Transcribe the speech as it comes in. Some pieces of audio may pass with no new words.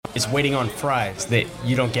is waiting on fries. That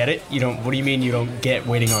you don't get it? You don't. What do you mean you don't get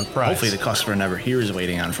waiting on fries? Hopefully the customer never hears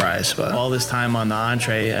waiting on fries, but all this time on the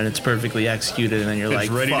entree and it's perfectly executed and then you're It's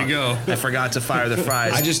like, ready to fuck, go. I forgot to fire the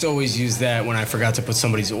fries. I just always use that when I forgot to put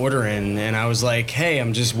somebody's order in, and I was like, hey,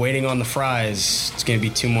 I'm just waiting on the fries. It's gonna be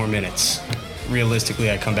 2 more minutes. Realistically,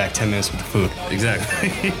 I come back 10 minutes with the food. Exactly.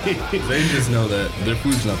 They just know that their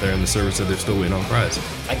food's not there and the server said they're still waiting on fries.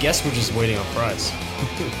 I guess we're just waiting on fries.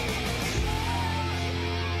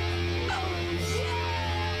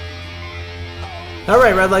 All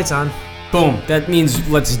right, red light's on. Boom. That means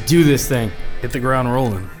let's do this thing. Hit the ground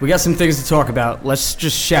rolling. We got some things to talk about. Let's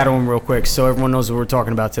just shadow them real quick so everyone knows what we're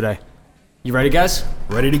talking about today. You ready, guys?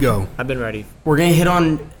 Ready to go. I've been ready. We're going to hit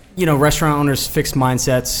on, restaurant owners' fixed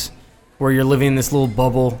mindsets where you're living in this little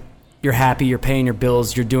bubble. You're happy, you're paying your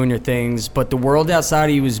bills, you're doing your things, but the world outside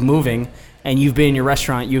of you is moving, and you've been in your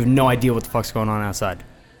restaurant, you have no idea what the fuck's going on outside.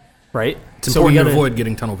 Right? It's important to avoid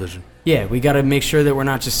getting tunnel vision. Yeah, we got to make sure that we're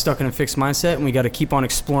not just stuck in a fixed mindset, and we got to keep on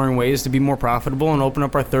exploring ways to be more profitable and open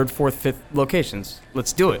up our 3rd, 4th, 5th locations.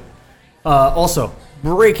 Let's do it. Also,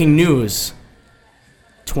 breaking news,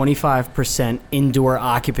 25% indoor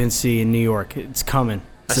occupancy in New York. It's coming.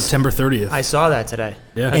 September 30th. I saw that today.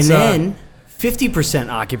 Yeah. And then 50%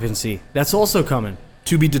 occupancy. That's also coming.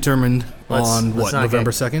 To be determined Let's not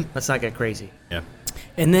November get- 2nd? Let's not get crazy. Yeah.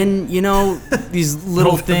 And then, these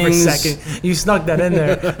little things. Second. You snuck that in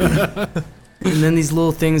there. And then these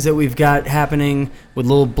little things that we've got happening with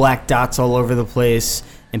little black dots all over the place,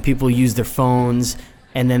 and people use their phones,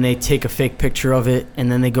 and then they take a fake picture of it,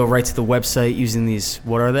 and then they go right to the website using these,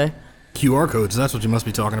 what are they? QR codes, that's what you must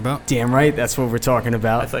be talking about. Damn right, that's what we're talking I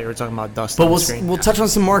about. thought you were talking about dust But on the screen. we'll touch on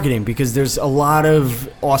some marketing, because there's a lot of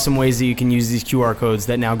awesome ways that you can use these QR codes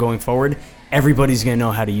that now going forward, everybody's going to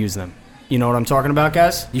know how to use them. You know what I'm talking about,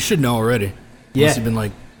 guys? You should know already. Yeah. Unless you've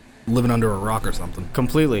been, living under a rock or something.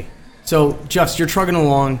 Completely. So, Just, you're trugging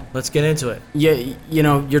along. Let's get into it. Yeah,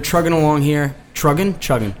 you're trugging along here. Chugging?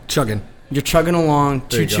 Chugging. Chugging. You're chugging along,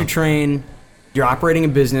 There you choo-choo go. train. You're operating a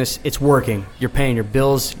business. It's working. You're paying your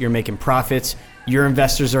bills. You're making profits. Your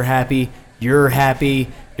investors are happy. You're happy.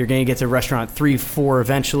 You're going to get to restaurant 3, 4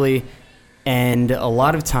 eventually. And a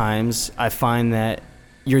lot of times I find that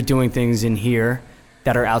you're doing things in here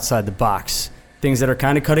that are outside the box. Things that are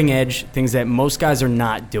kind of cutting edge. Things that most guys are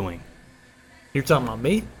not doing. You're talking about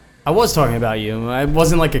me? I was talking about you. It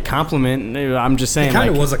wasn't like a compliment. I'm just saying. It kind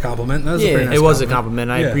of was a compliment. That was a Yeah, pretty nice It was a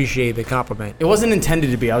compliment. I Yeah. appreciate the compliment. It wasn't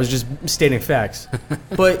intended to be. I was just stating facts.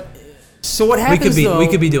 But so what happens? We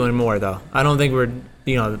could be doing more though. I don't think we're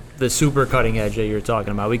the super cutting edge that you're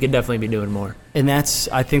talking about. We could definitely be doing more. And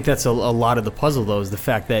I think that's a lot of the puzzle, though, is the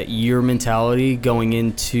fact that your mentality going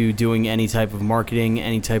into doing any type of marketing,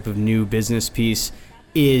 any type of new business piece,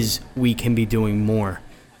 is we can be doing more.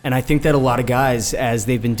 And I think that a lot of guys, as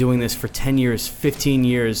they've been doing this for 10 years, 15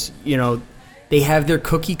 years, they have their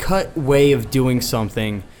cookie cut way of doing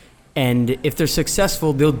something. And if they're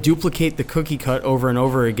successful, they'll duplicate the cookie cut over and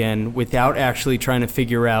over again without actually trying to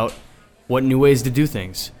figure out what new ways to do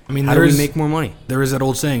things. I mean, how do we make more money? There is that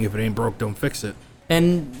old saying, if it ain't broke, don't fix it.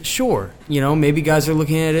 And sure, maybe guys are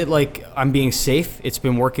looking at it like, I'm being safe. It's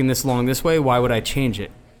been working this long this way. Why would I change it?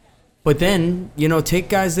 But then, take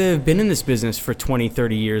guys that have been in this business for 20,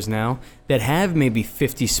 30 years now that have maybe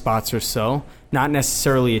 50 spots or so, not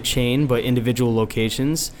necessarily a chain, but individual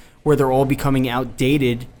locations where they're all becoming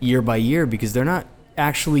outdated year by year because they're not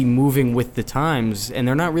actually moving with the times and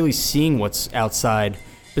they're not really seeing what's outside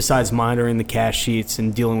besides monitoring the cash sheets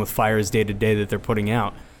and dealing with fires day to day that they're putting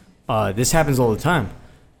out. This happens all the time.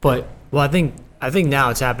 But Well, I think now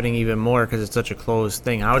it's happening even more because it's such a closed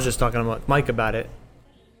thing. I was just talking with Mike about it.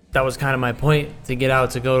 That was kind of my point, to get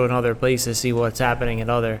out, to go to another place to see what's happening at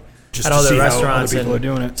other Just to see how other restaurants people and are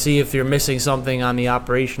doing it. see if you're missing something on the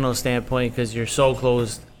operational standpoint because you're so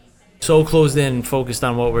closed in and focused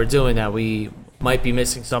on what we're doing that we might be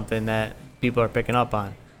missing something that people are picking up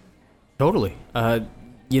on. totally.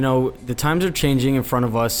 The times are changing in front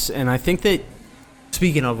of us, and I think that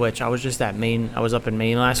Speaking of which, I was just at Maine. I was up in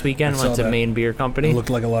Maine last weekend. I saw Went to that. Maine Beer Company. It looked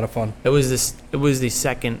like a lot of fun. It was the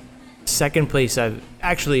second place I've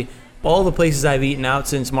actually, all the places I've eaten out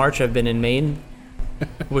since March have been in Maine,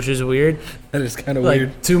 which is weird. That is kind of Like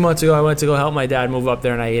weird. 2 months ago, I went to go help my dad move up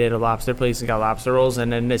there, and I ate at a lobster place and got lobster rolls.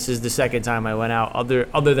 And then this is the second time I went out,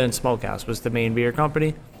 other than Smokehouse, was the Maine Beer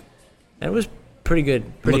Company, and it was pretty good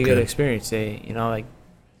Looked good. experience. They,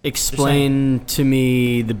 explain to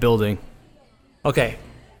me the building. okay,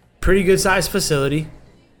 pretty good sized facility.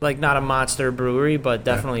 like not a monster brewery, but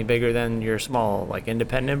definitely bigger than your small like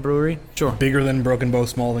independent brewery. Sure. Bigger than Broken Bow,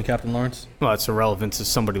 smaller than Captain Lawrence. Well, it's irrelevant to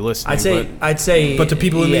somebody listening. I'd say, But to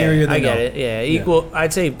people in the yeah, area, they I get know. it. Yeah, equal.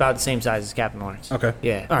 I'd say about the same size as Captain Lawrence. Okay.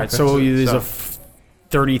 Yeah. All right, so there's So- a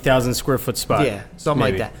 30,000 square foot spot. Yeah, something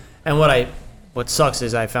maybe. like that. And what sucks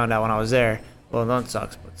is I found out when I was there. Well, not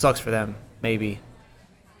sucks, but sucks for them maybe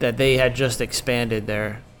that they had just expanded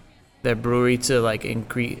their brewery to like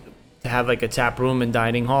increase to have like a tap room and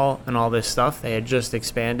dining hall and all this stuff. They had just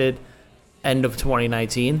expanded end of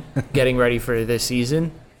 2019, getting ready for this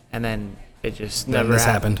season, and then it just never this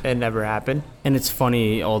happened. happened. It never happened. And it's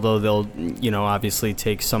funny, although they'll, obviously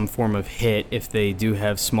take some form of hit if they do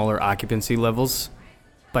have smaller occupancy levels.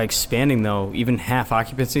 By expanding, though, even half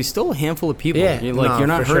occupancy, still a handful of people. Yeah, you're no,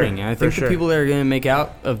 not for sure, hurting. And I think for the sure. people that are going to make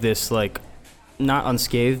out of this, like, not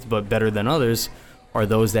unscathed, but better than others, are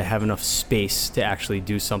those that have enough space to actually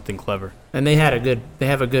do something clever. And they had a good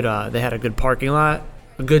parking lot,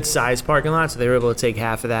 a good sized parking lot, so they were able to take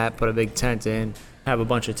half of that, put a big tent in, have a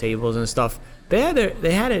bunch of tables and stuff. They had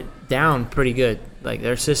it down pretty good. Like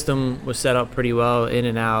their system was set up pretty well, in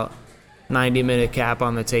and out, 90-minute cap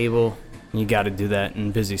on the table. You got to do that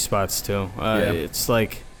in busy spots, too. It's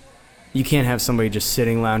like you can't have somebody just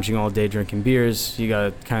sitting, lounging all day, drinking beers. You got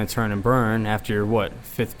to kind of turn and burn after your,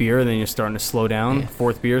 fifth beer, then you're starting to slow down. Yeah.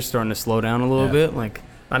 Fourth beer, starting to slow down a little bit. Like,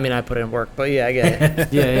 I mean, I put in work, but yeah, I get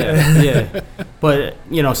it. yeah. But,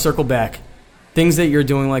 circle back. Things that you're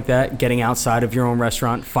doing like that, getting outside of your own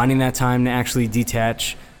restaurant, finding that time to actually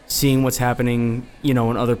detach, seeing what's happening, in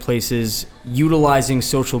other places, utilizing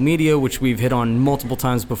social media, which we've hit on multiple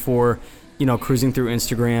times before, cruising through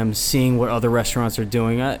Instagram, seeing what other restaurants are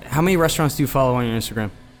doing. How many restaurants do you follow on your Instagram?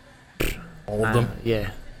 All of them. Yeah.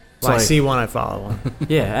 It's Well, I like- see one, I follow one.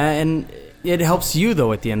 Yeah, and it helps you,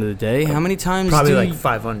 though, at the end of the day. How many times Probably do like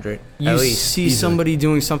 500 you at least. see somebody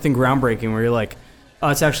doing something groundbreaking where you're like, oh,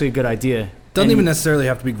 it's actually a good idea? Doesn't And- even necessarily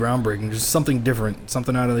have to be groundbreaking. Just something different,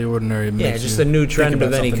 something out of the ordinary. Yeah, makes just you a new think trend about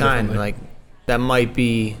of any something kind. differently. Like that might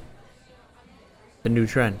be the new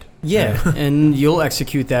trend. Yeah, and you'll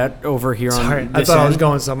execute that over here Sorry, on I this thought I was end.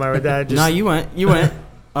 going somewhere with that. Just, No, you went.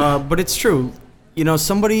 But it's true.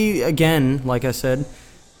 Somebody, again, like I said,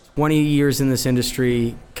 20 years in this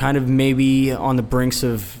industry, kind of maybe on the brinks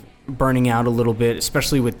of burning out a little bit,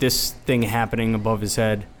 especially with this thing happening above his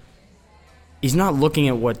head. He's not looking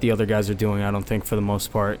at what the other guys are doing, I don't think, for the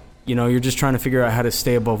most part. You're just trying to figure out how to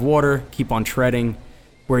stay above water, keep on treading,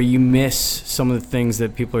 where you miss some of the things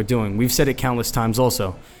that people are doing. We've said it countless times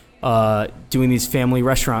also. Doing these family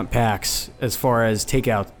restaurant packs as far as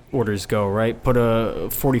takeout orders go, right? Put a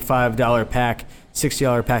 $45 pack,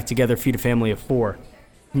 $60 pack together, feed a family of 4.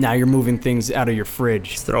 Now you're moving things out of your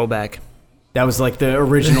fridge. throwback. That was like the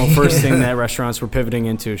original first thing that restaurants were pivoting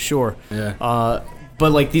into, sure. Yeah.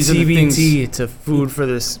 But like these are the things. CBT to food for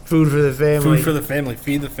the family. Food for the family.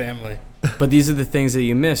 Feed the family. But these are the things that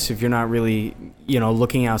you miss if you're not really,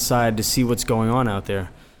 looking outside to see what's going on out there.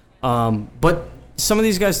 But some of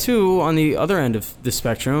these guys, too, on the other end of the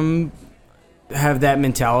spectrum, have that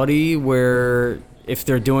mentality where if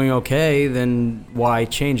they're doing okay, then why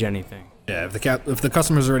change anything? Yeah. If the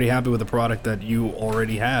customer's already happy with the product that you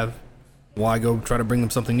already have, why go try to bring them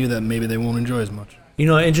something new that maybe they won't enjoy as much?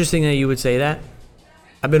 Interesting that you would say that.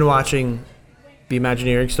 I've been watching The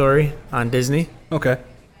Imagineering Story on Disney, Okay.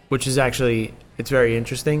 which is actually, it's very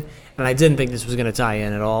interesting. And I didn't think this was going to tie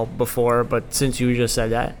in at all before, but since you just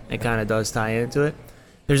said that, it kind of does tie into it.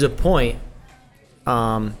 There's a point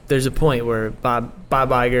where Bob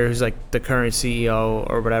Iger, who's like the current CEO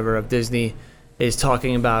or whatever of Disney, is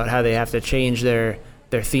talking about how they have to change their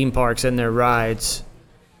theme parks and their rides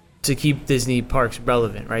to keep Disney parks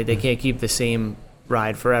relevant, right? They can't keep the same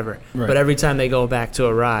ride forever. Right. But every time they go back to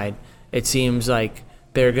a ride, it seems like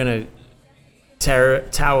they're going to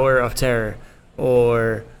Tower of Terror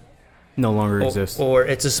or No longer exists. or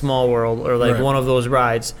It's a Small World or like Right. one of those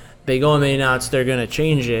rides. They go and they announce they're going to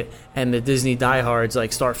change it, and the Disney diehards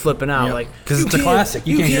like start flipping out, Yeah. like 'Cause "You it's a can't- classic.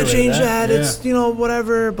 You can't get rid of change that." that. It's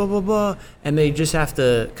whatever, blah blah blah." And they just have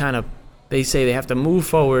to they say they have to move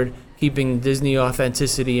forward, keeping Disney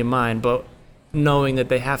authenticity in mind, but knowing that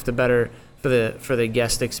they have to better for the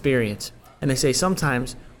guest experience. And they say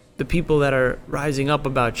sometimes the people that are rising up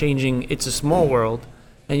about changing It's a Small World,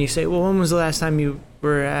 and you say, "Well, when was the last time you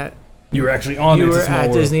were at?" You were actually on. You It's a were Small at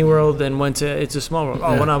World. Disney World and went to It's a Small World.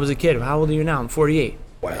 Oh, Yeah. when I was a kid. How old are you now? I'm 48.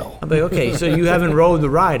 Well. I'm like, okay, so you haven't rode the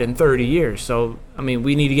ride in 30 years. So, I mean,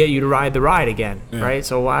 we need to get you to ride the ride again, right?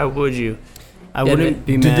 So why would you? I wouldn't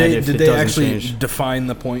be Did mad they if did it they doesn't actually change. define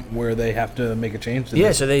the point where they have to make a change? Did Yeah,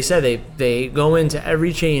 they- so they said they go into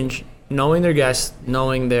every change knowing their guests,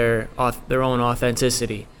 knowing their own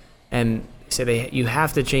authenticity. and say you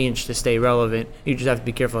have to change to stay relevant. You just have to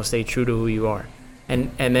be careful to stay true to who you are. And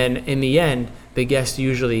then in the end, the guest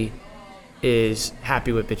usually is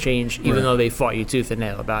happy with the change, even though they fought you tooth and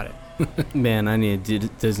nail about it. Man, I need a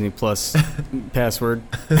Disney Plus password.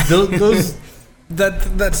 Those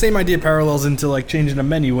that same idea parallels into like changing a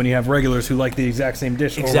menu when you have regulars who like the exact same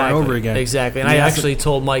dish over and over again. Exactly. And I actually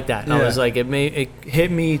told Mike that. And I was like, it hit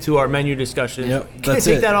me to our menu discussion. Yep, Can't that's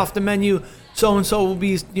take it. that off the menu. So and so will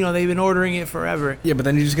be, they've been ordering it forever. Yeah, but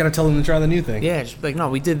then you just got to tell them to try the new thing. Yeah, just like, no,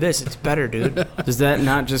 we did this. It's better, dude. Does that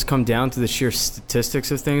not just come down to the sheer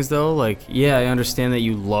statistics of things, though? Like, yeah, I understand that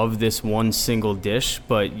you love this one single dish,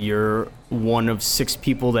 but you're one of 6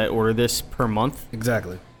 people that order this per month.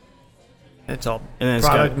 Exactly. It's all And then it's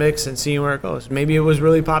product got- mix and seeing where it goes. Maybe it was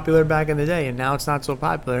really popular back in the day, and now it's not so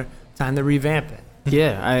popular. Time to revamp it.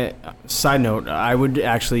 Yeah, side note, I would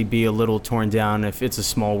actually be a little torn down if It's a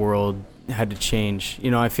Small World had to change.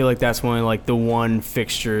 I feel like that's one of like the one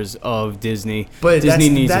fixtures of Disney. But Disney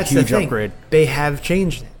needs that's a huge the thing. upgrade. They have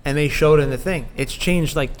changed it, and they showed in the thing. It's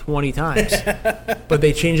changed like 20 times, but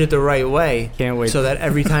they changed it the right way. Can't wait. So that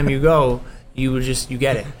every time you go, you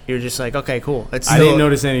get it. You're just like, okay, cool. It's I still- didn't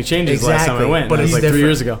notice any changes last time I Exactly, went. but That was it's like 3 different.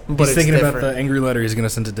 years ago. But He's it's thinking about different. the angry letter he's going to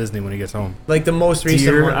send to Disney when he gets home. Like the most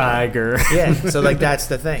recent Dear one. Iger. Yeah, so like that's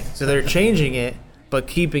the thing. So they're changing it, but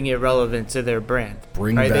keeping it relevant to their brand.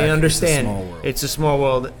 Bring right? back They It's a understand Small World. It's a Small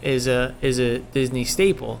World is a Disney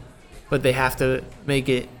staple, but they have to make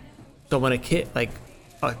it so when a kid, like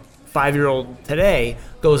a 5-year-old today,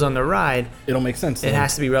 goes on the ride, It'll make sense. it then.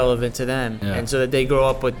 has to be relevant to them, Yeah. and so that they grow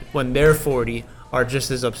up with when they're 40 are just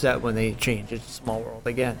as upset when they change. It's a Small World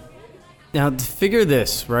again. Now, to figure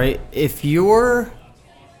this, right? If you're,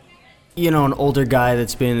 an older guy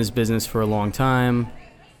that's been in this business for a long time,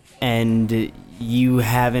 and you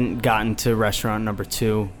haven't gotten to restaurant number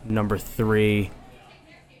 2, number 3,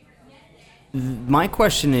 my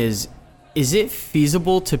question is it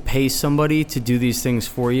feasible to pay somebody to do these things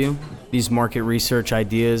for you? These market research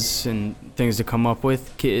ideas and things to come up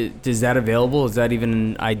with? Is that available? Is that even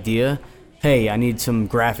an idea? Hey, I need some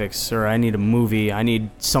graphics, or I need a movie, I need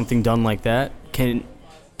something done like that. Can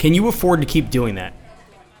you afford to keep doing that?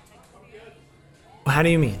 How do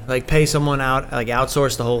you mean? Like pay someone out, like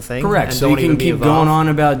outsource the whole thing? Correct. and So you don't even can be keep involved? going on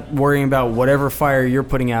about worrying about whatever fire you're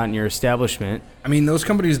putting out in your establishment. I mean, those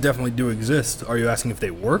companies definitely do exist. Are you asking if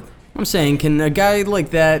they work? I'm saying, can a guy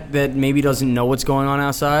like that maybe doesn't know what's going on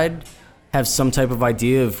outside have some type of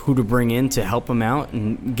idea of who to bring in to help him out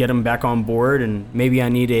and get him back on board? And maybe I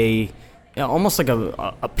need almost like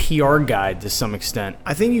a PR guide to some extent.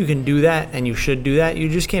 I think you can do that, and you should do that. You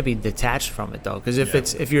just can't be detached from it, though, because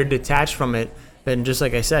if you're detached from it, then just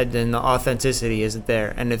like I said, then the authenticity isn't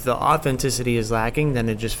there, and if the authenticity is lacking, then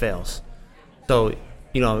it just fails. So,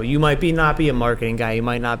 you might not be a marketing guy, you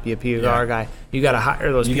might not be a PR guy. You got to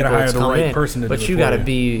hire those You people gotta hire to the come right in, person to but do it you for got to you.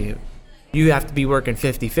 be, you have to be working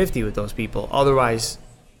 50-50 with those people. Otherwise,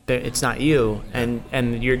 it's not you,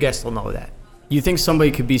 and your guests will know that. You think somebody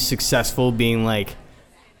could be successful being like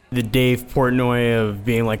the Dave Portnoy of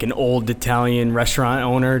being like an old Italian restaurant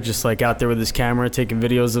owner, just like out there with his camera taking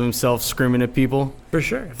videos of himself screaming at people? For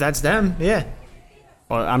sure, if that's them, yeah.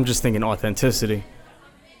 Well, I'm just thinking authenticity.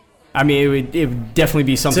 I mean, it would definitely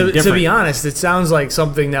be something different. To be honest, it sounds like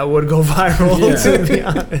something that would go viral. To be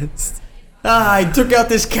honest, I took out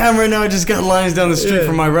this camera, now I just got lines down the street Yeah.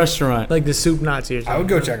 from my restaurant. like the soup Nazi or something. I would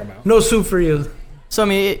go check them out. No soup for you. So I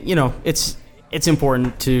mean, it's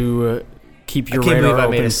important to keep your I can't radar believe I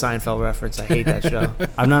open. made a Seinfeld reference. I hate that show.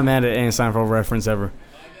 I'm not mad at any Seinfeld reference ever.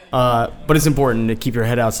 But it's important to keep your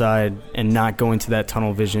head outside and not go into that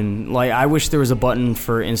tunnel vision. Like, I wish there was a button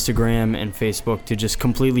for Instagram and Facebook to just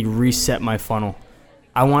completely reset my funnel.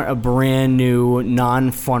 I want a brand new,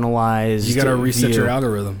 non-funnelized You got to reset view. your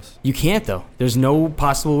algorithms. You can't, though. There's no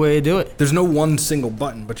possible way to do it. There's no one single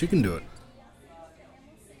button, but you can do it.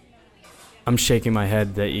 I'm shaking my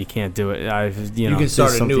head that you can't do it. You can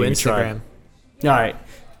start a new Instagram. All right,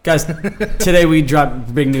 guys. Today we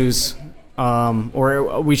dropped big news,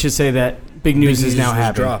 or we should say that big news is now was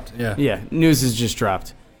happening. dropped. Yeah. Yeah, news has just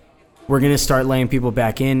dropped. We're gonna start laying people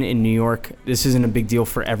back in New York. This isn't a big deal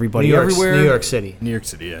for everybody everywhere. New York City. New York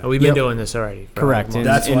City, yeah. We've been Yep. doing this already. for Correct. a long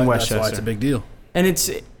That's in why Westchester. it's a big deal. And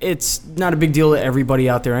it's not a big deal to everybody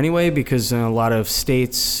out there anyway, because in a lot of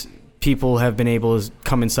states, people have been able to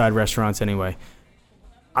come inside restaurants anyway.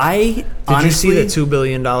 Did Honestly, you see the $2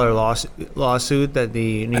 billion lawsuit that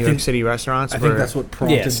the New York City restaurants I were? think that's what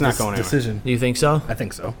prompted Yeah, it's not this going anywhere. decision. Do you think so? I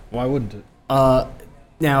think so. Why wouldn't it?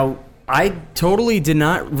 Now, I totally did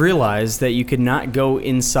not realize that you could not go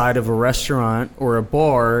inside of a restaurant or a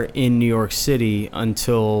bar in New York City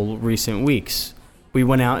until recent weeks. we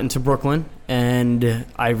went out into Brooklyn, and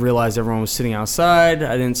I realized everyone was sitting outside.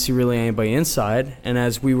 I didn't see really anybody inside. And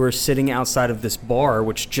as we were sitting outside of this bar,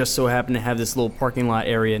 which just so happened to have this little parking lot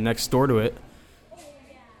area next door to it,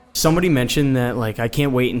 somebody mentioned that, like, I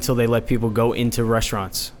can't wait until they let people go into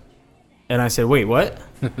restaurants. And I said, wait, what?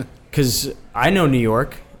 Because I know New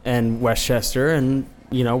York and Westchester, and,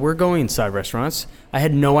 you know, we're going inside restaurants. I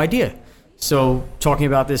had no idea. So talking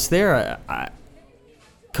about this there, I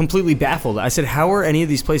completely baffled. I said, how are any of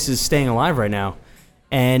these places staying alive right now?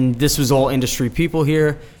 And this was all industry people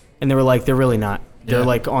here, and they were like, they're really not. They're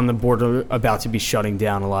like on the border about to be shutting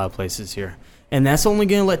down a lot of places here. And that's only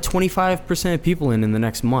going to let 25% of people in the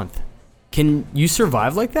next month. Can you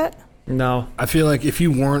survive like that? No. I feel like if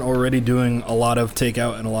you weren't already doing a lot of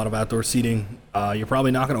takeout and a lot of outdoor seating, you're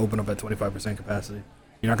probably not going to open up at 25% capacity.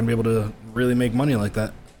 You're not going to be able to really make money like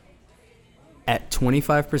that. At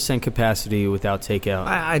 25% capacity without takeout.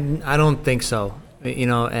 I don't think so. You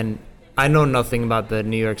know, and I know nothing about the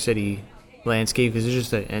New York City landscape because it's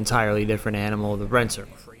just an entirely different animal. The rents are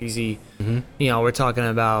crazy. Mm-hmm. You know, we're talking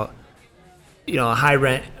about, you know, a high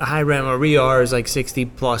rent where we are is like 60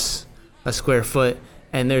 plus a square foot,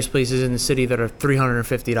 and there's places in the city that are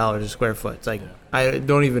 $350 a square foot. It's like, I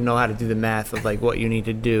don't even know how to do the math of like what you need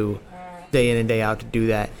to do day in and day out to do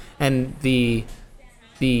that. And the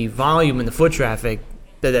volume and the foot traffic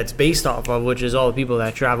that's based off of, which is all the people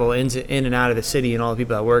that travel in and out of the city and all the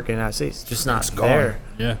people that work in and out of the city, it's just not there.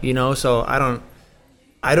 Yeah. You know, so I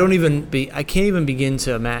can't even begin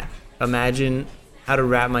to imagine how to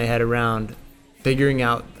wrap my head around figuring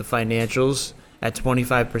out the financials at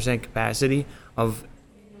 25% capacity of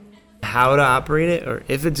how to operate it or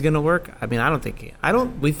if it's going to work. I mean,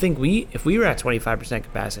 if we were at 25%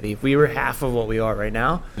 capacity, if we were half of what we are right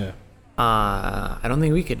now, I don't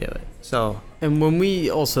think we could do it. So, and when we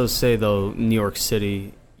also say, though, New York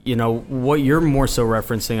City, you know, what you're more so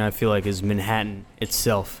referencing, I feel like, is Manhattan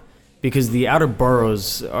itself. Because the outer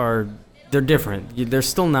boroughs they're different. They're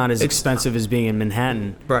still not as expensive as being in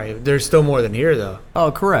Manhattan. Right. There's still more than here, though.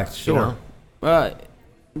 Oh, correct. Sure.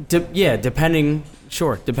 Depending,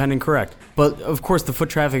 correct. But, of course, the foot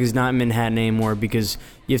traffic is not in Manhattan anymore because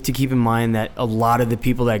you have to keep in mind that a lot of the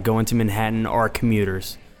people that go into Manhattan are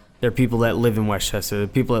commuters. They're people that live in Westchester. They're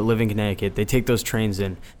people that live in Connecticut. They take those trains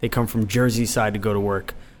in. They come from Jersey side to go to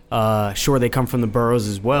work. Sure, they come from the boroughs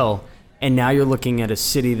as well. And now you're looking at a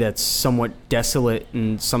city that's somewhat desolate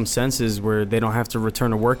in some senses where they don't have to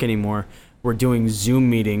return to work anymore. We're doing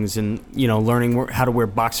Zoom meetings and, you know, learning how to wear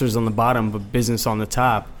boxers on the bottom but business on the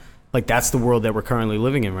top. Like, that's the world that we're currently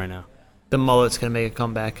living in right now. The mullet's going to make a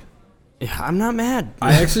comeback. Yeah, I'm not mad.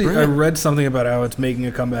 I read something about how it's making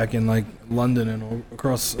a comeback in, like, London and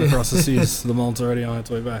across the seas. The mullet's already on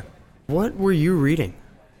its way back. What were you reading?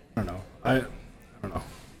 I don't know. I don't know.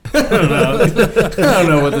 I don't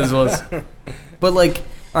know what this was. But, like,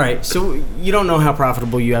 all right, so you don't know how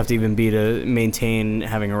profitable you have to even be to maintain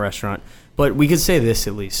having a restaurant. But we could say this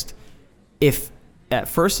at least. If at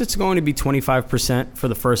first it's going to be 25% for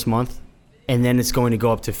the first month, and then it's going to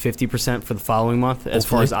go up to 50% for the following month as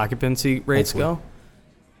far as occupancy rates go,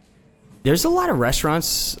 there's a lot of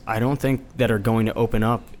restaurants, I don't think, that are going to open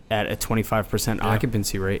up at a 25%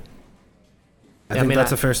 occupancy rate. I think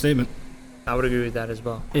that's a fair statement. I would agree with that as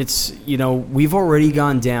well. It's, you know, we've already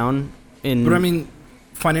gone down in... But, I mean,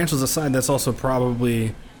 financials aside, that's also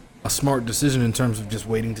probably a smart decision in terms of just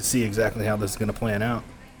waiting to see exactly how this is going to plan out,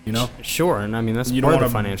 you know? Sure, and I mean, that's you part don't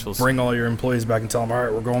of the want financials. to bring all your employees back and tell them, all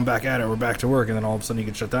right, we're going back at it, we're back to work, and then all of a sudden you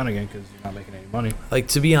get shut down again because you're not making any money. Like,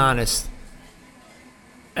 to be honest,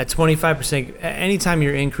 at 25%, anytime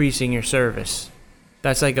you're increasing your service,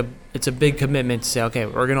 that's like it's a big commitment to say, okay,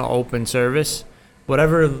 we're going to open service.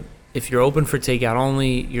 Whatever, if you're open for takeout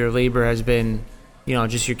only, your labor has been, you know,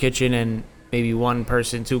 just your kitchen and maybe one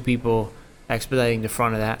person, two people expediting the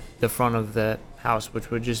front of the house, which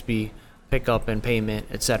would just be pickup and payment,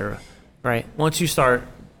 etc. Right? Once you start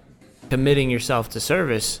committing yourself to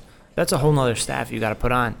service, that's a whole nother staff you got to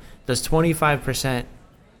put on. Does 25%?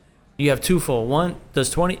 You have two full. One does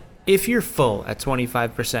 20. If you're full at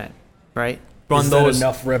 25%, right? Is that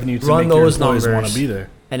enough revenue to make your employees want to be there?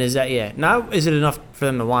 And is that not is it enough for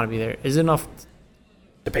them to want to be there? Is it enough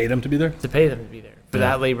to pay them to be there? To pay them to be there for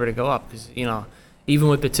that labor to go up? Because, you know, even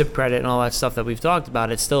with the tip credit and all that stuff that we've talked about,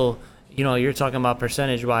 it's still, you know, you're talking about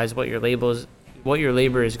percentage wise what your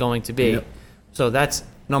labor is going to be. Yep. So that's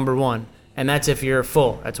number one, and that's if you're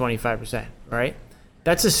full at 25%, right?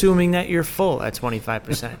 That's assuming that you're full at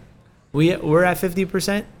 25%. We're at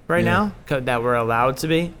 50% right now that we're allowed to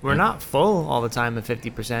be. We're not full all the time at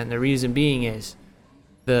 50%. And the reason being is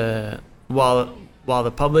while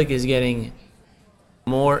the public is getting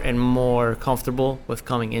more and more comfortable with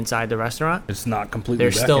coming inside the restaurant, It's not completely.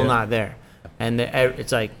 they're back still yet. not there. And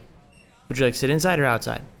it's like, would you like to sit inside or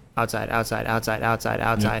outside? Outside, outside, outside, outside,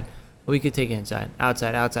 outside. We could take it inside.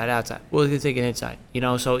 Outside, outside, outside. Well, we could take it inside. You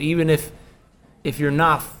know, so even if you're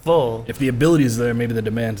not full, If the ability is there, maybe the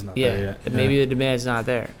demand's not there yeah, yet. maybe the demand's not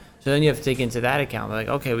there. So then you have to take into that account. Like,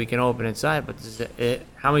 okay, we can open inside, but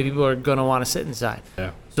how many people are going to want to sit inside?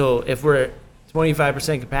 Yeah. So if we're at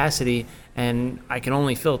 25% capacity and I can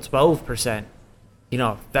only fill 12%, you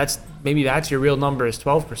know, that's your real number is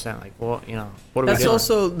 12%. Like, well, you know, what are we That's doing?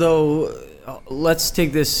 also, though, let's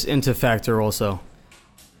take this into factor also.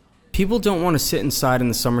 People don't want to sit inside in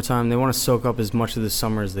the summertime. They want to soak up as much of the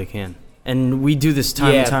summer as they can. And we do this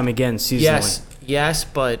time Yeah. and time again seasonally. Yes,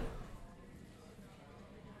 but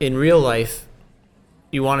in real life,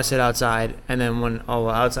 you want to sit outside, and then when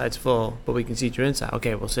outside's full, but we can seat you inside.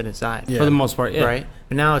 Okay, we'll sit inside, Yeah. For the most part, yeah. right?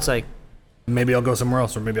 But now it's like, Maybe I'll go somewhere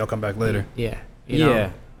else, or maybe I'll come back later. yeah, you know? Yeah,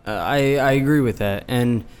 I agree with that.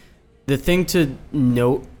 And the thing to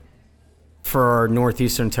note for our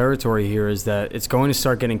northeastern territory here is that it's going to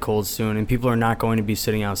start getting cold soon, and people are not going to be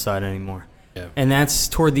sitting outside anymore. Yeah. And that's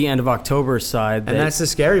toward the end of October side. And that's the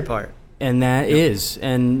scary part. And that is.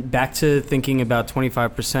 And back to thinking about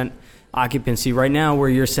 25% occupancy right now, where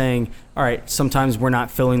you're saying, all right, sometimes we're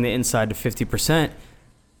not filling the inside to 50%.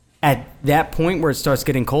 At that point where it starts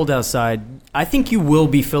getting cold outside, I think you will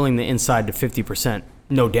be filling the inside to 50%,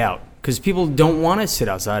 no doubt. Because people don't want to sit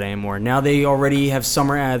outside anymore. Now they already have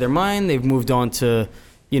summer out of their mind. They've moved on to,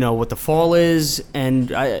 you know, what the fall is.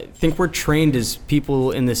 And I think we're trained as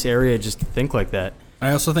people in this area just to think like that.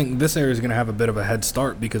 I also think this area is going to have a bit of a head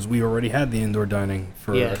start because we already had the indoor dining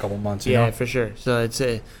for a couple months. You Yeah, know? for sure. So it's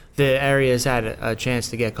the area's had a chance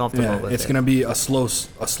to get comfortable Yeah, with it's it. going to be a slow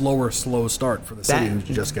start for the city who's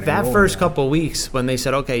just getting that rolling first now. couple weeks when they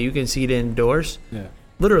said, okay, you can seat indoors, Yeah.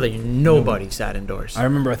 literally nobody sat indoors. I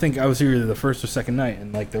remember. I think I was here the first or second night,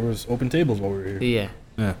 and like there was open tables while we were here. Yeah,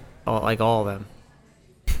 Yeah. like all of them.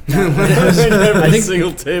 I think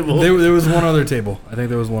Single table. there was one other table. I think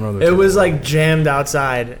there was one other. It table. was like jammed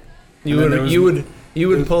outside. And then there was- You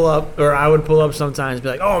would pull up, or I would pull up sometimes, be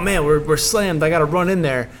like, "Oh man, we're slammed. I gotta run in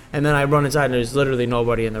there," and then I run inside, and there's literally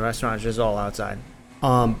nobody in the restaurant. It's just all outside.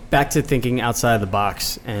 Back to thinking outside the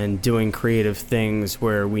box and doing creative things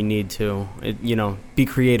where we need to, be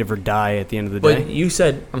creative or die at the end of the But day. you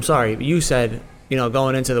said,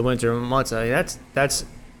 going into the winter months. I mean, that's.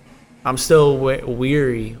 I'm still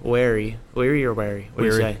wary. What do you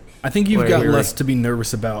Weary. say? I think you've Weary. got Weary. less to be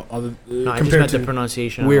nervous about other No, I just compared meant to the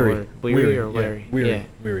pronunciation. Weary. Of the word. Weary or wary? Weary. Yeah.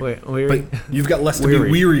 Weary. Weary. But you've got less to Weary.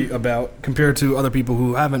 be weary about compared to other people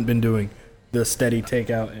who haven't been doing the steady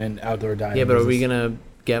takeout and outdoor dining. Yeah, but are we business. gonna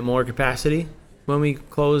get more capacity when we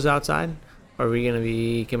close outside? Are we gonna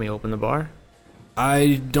be? Can we open the bar?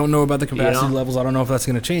 I don't know about the capacity know? levels. I don't know if that's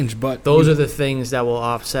going to change, but Those are the things that will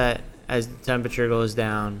offset as the temperature goes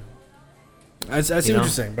down. I see you what know? you're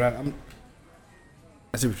saying. But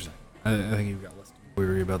I see what you're saying. I think you've got less to be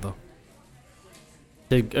weary about though.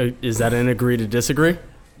 Is that an agree to disagree?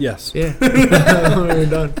 Yes, Yeah, we're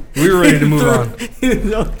done. we were ready to move on.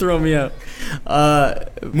 Don't throw me out.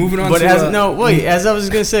 Moving on But to as I was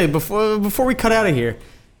gonna say before we cut out of here,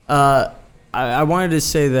 I wanted to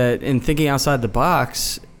say that in thinking outside the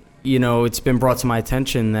box, it's been brought to my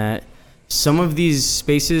attention that some of these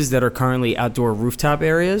spaces that are currently outdoor rooftop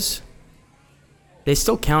areas, they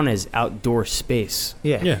still count as outdoor space.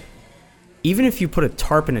 yeah. Even if you put a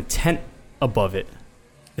tarp and a tent above it,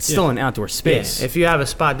 it's still an outdoor space. Yeah, if you have a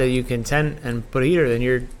spot that you can tent and put a heater, then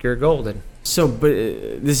you're golden. So, but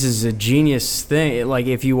this is a genius thing. Like,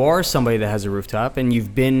 if you are somebody that has a rooftop and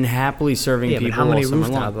you've been happily serving Yeah, people but how many all summer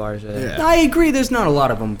rooftop long. bars are there? Yeah. I agree. There's not a lot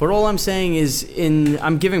of them, but all I'm saying is,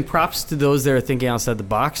 I'm giving props to those that are thinking outside the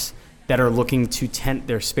box, that are looking to tent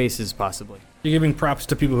their spaces, possibly. You're giving props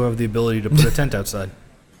to people who have the ability to put a tent outside.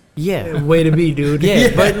 Yeah. Way to be, dude.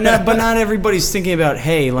 Yeah, but not everybody's thinking about,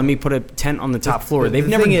 hey, let me put a tent on the top floor. They've The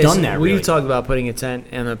never thing is, done that. We've Really. talked about putting a tent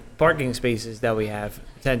in the parking spaces that we have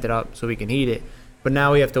tented up so we can heat it. But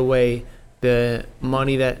now we have to weigh the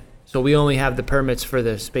money so we only have the permits for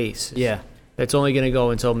the space. Yeah. That's only going to go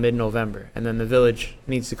until mid-November. And then the village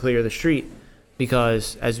needs to clear the street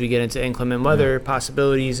because as we get into inclement weather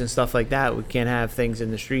possibilities and stuff like that, we can't have things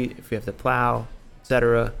in the street if we have to plow,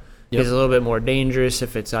 etc. Yep. It's a little bit more dangerous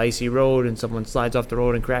if it's an icy road and someone slides off the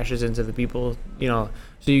road and crashes into the people,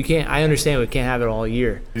 So you can't. I understand we can't have it all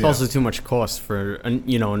year. It's also too much cost for,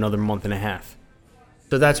 another month and a half.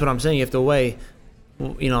 So that's what I'm saying. You have to weigh,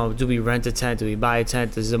 do we rent a tent? Do we buy a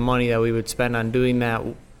tent? Is the money that we would spend on doing that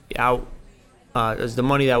is the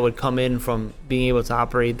money that would come in from being able to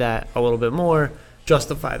operate that a little bit more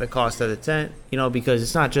justify the cost of the tent, because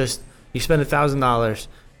it's not just you spend $1,000.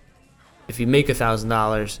 If you make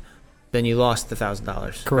 $1,000, then you lost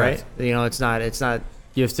 $1,000. Correct. Right? It's not.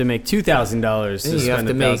 You have to make $2,000 to You have spend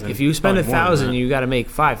to make. 1,000. If you spend Probably more than 1,000, that. you got to make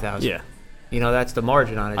 5,000. Yeah. That's the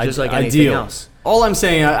margin on it, just like anything Ideal. else. All I'm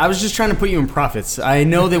saying, I was just trying to put you in profits. I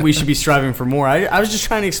know that we should be striving for more. I was just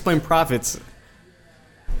trying to explain profits.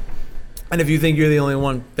 And if you think you're the only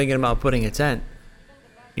one thinking about putting a tent,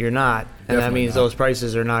 you're not, and that Definitely means not. those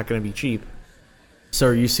prices are not going to be cheap. So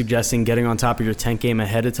are you suggesting getting on top of your tent game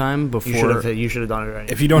ahead of time before? You should have done it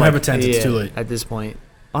already. If you don't have a tent, it's too late. At this point.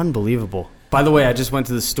 Unbelievable. By the way, I just went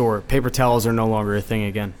to the store. Paper towels are no longer a thing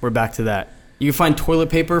again. We're back to that. You can find toilet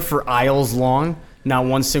paper for aisles long, not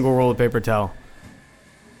one single roll of paper towel.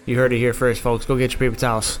 You heard it here first, folks. Go get your paper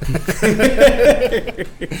towels.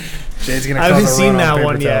 Jay's gonna I haven't cause a seen run on that paper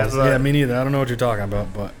one yet, towels. but- Yeah, me neither. I don't know what you're talking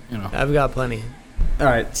about, but I've got plenty. All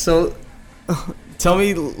right, so tell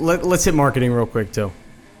me, let's hit marketing real quick too.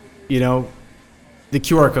 The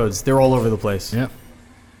QR codes, they're all over the place. yeah.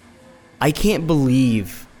 I can't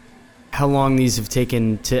believe how long these have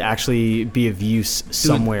taken to actually be of use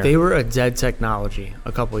somewhere. Dude, they were a dead technology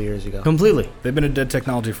a couple years ago. Completely. They've been a dead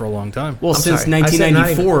technology for a long time. Well, I'm since sorry. I said not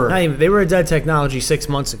 1994. not even- they were a dead technology 6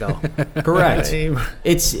 months ago. Correct.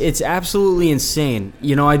 It's absolutely insane.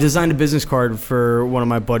 I designed a business card for one of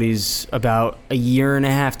my buddies about a year and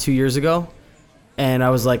a half, 2 years ago. And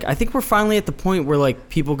I was like, I think we're finally at the point where like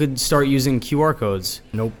people could start using QR codes.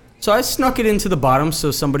 Nope. So I snuck it into the bottom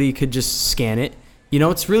so somebody could just scan it.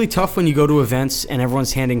 It's really tough when you go to events and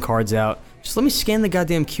everyone's handing cards out. Just let me scan the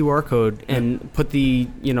goddamn QR code and put the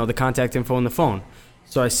contact info in the phone.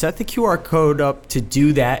 So I set the QR code up to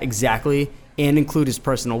do that exactly and include his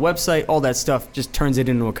personal website. All that stuff just turns it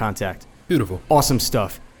into a contact. Beautiful. Awesome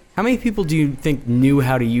stuff. How many people do you think knew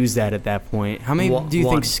how to use that at that point? How many do you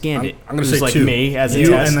One. think scanned it? I'm gonna It say was like two. me as a You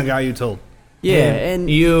test. and the guy you told. Yeah, and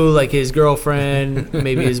you, like his girlfriend,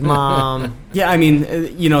 maybe his mom. yeah, I mean,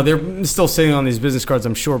 they're still sitting on these business cards,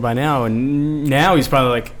 I'm sure, by now. And now he's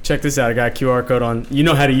probably like, check this out. I got a QR code on. You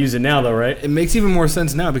know how to use it now, though, right? It makes even more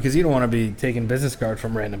sense now because you don't want to be taking business cards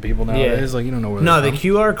from random people nowadays. Like you don't know where. No, they're the from.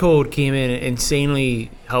 QR code came in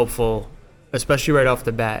insanely helpful, especially right off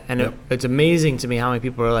the bat. And Yep. it's amazing to me how many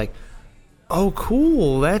people are like, oh,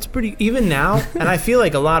 cool, that's pretty. Even now, and I feel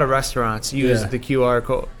like a lot of restaurants use Yeah. the QR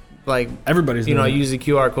code. Like, Everybody's doing it. use the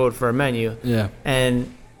QR code for a menu. Yeah.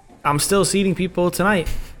 And I'm still seating people tonight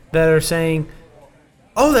that are saying,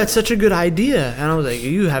 oh, that's such a good idea. And I was like,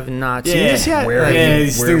 you have not seen this yet? where Like, have Yeah, you-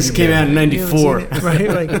 these where things have you came out in you haven't 94. seen it,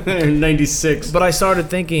 right? Like, Or 96. but I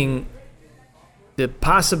started thinking the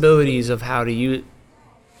possibilities of how to use.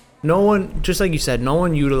 No one, just like you said, no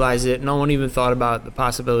one utilized it. No one even thought about the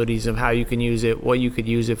possibilities of how you can use it, what you could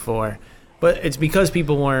use it for. But it's because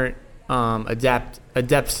people weren't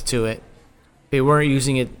adept to it. They weren't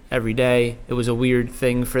using it every day. It was a weird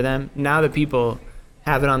thing for them. Now that people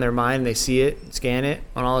have it on their mind, they see it, scan it,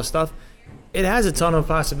 and all this stuff. It has a ton of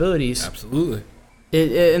possibilities. Absolutely.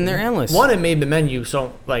 And they're endless. One, it made the menu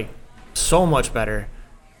so much better.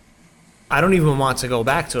 I don't even want to go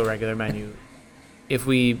back to a regular menu. If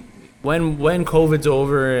when COVID's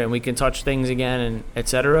over and we can touch things again and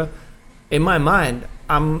etc. In my mind,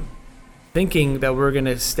 I'm thinking that we're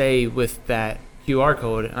gonna stay with that QR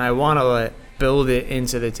code, and I want to build it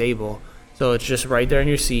into the table, so it's just right there in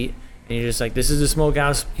your seat, and you're just like, this is the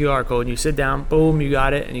Smokehouse QR code. And you sit down, boom, you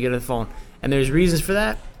got it, and you get a phone. And there's reasons for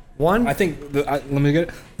that. One, I think. Let me get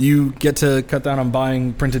it. You get to cut down on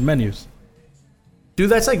buying printed menus. dude,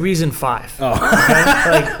 that's like reason 5. Oh.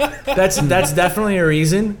 Like, that's definitely a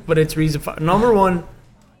reason, but it's reason 5. Number 1,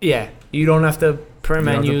 yeah, you don't have to print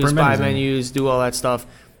You don't have to menus, print buy menus anymore. menus, do all that stuff.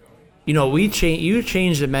 You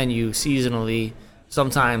change the menu seasonally,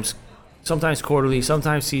 sometimes quarterly,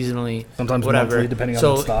 sometimes seasonally, Sometimes whatever. monthly, depending on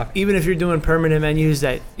so the stock. even if you're doing permanent menus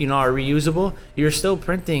that are reusable, you're still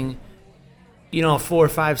printing 4,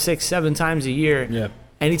 5, 6, 7 times a year. Yeah.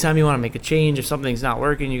 Anytime you want to make a change, if something's not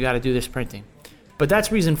working, you got to do this printing. But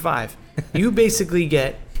that's reason 5. You basically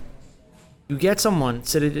get someone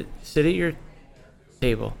sit at your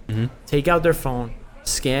table, Mm-hmm. take out their phone,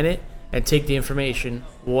 scan it, and take the information,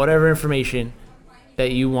 whatever information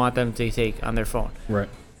that you want them to take on their phone. Right.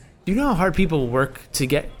 Do you know how hard people work to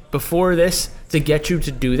get before this to get you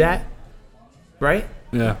to do that? Right?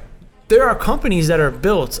 Yeah. There are companies that are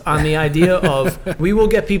built on the idea of we will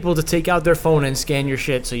get people to take out their phone and scan your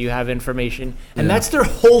shit so you have information. And Yeah. that's their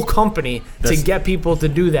whole company That's- to get people to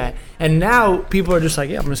do that. And now people are just like,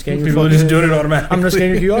 yeah, I'm going to scan your People phone. are just doing it automatically. I'm going to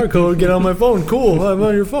scan your QR code, get on my phone. Cool, I'm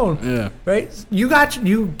on your phone. Yeah. Right? You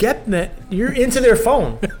get that. You're into their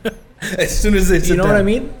phone. As soon as they sit You know what I down.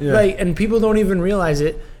 mean? Yeah. Like, and people don't even realize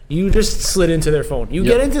it. You just slid into their phone. You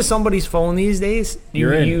Yep. get into somebody's phone these days,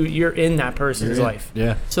 You're in. you're in that person's life.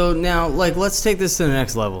 Yeah. So now, like, let's take this to the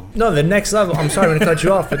next level. No, the next level. I'm sorry to cut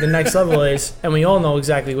you off, but the next level is, and we all know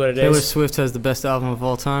exactly what it Taylor is. Swift has the best album of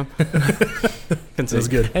all time. That's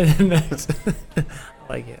good. And the next, I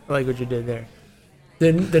like it. I like what you did there.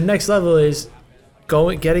 The next level is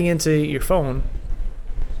getting into your phone.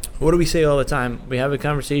 What do we say all the time? We have a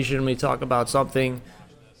conversation. We talk about something,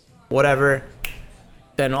 whatever.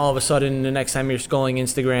 Then all of a sudden, the next time you're scrolling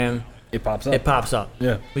Instagram, It pops up. it pops up.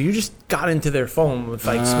 Yeah. But you just got into their phone with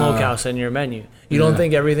like Smokehouse in your menu. You don't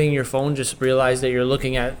think everything in your phone just realized that you're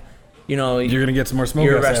looking at, You're gonna get some more smokehouse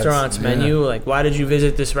your ads. restaurant's menu. Like, why did you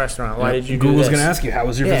visit this restaurant? Why did you do Google's this? gonna ask you, how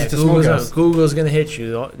was your Yeah, visit to Smokehouse? Google's gonna hit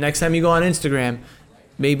you. Next time you go on Instagram,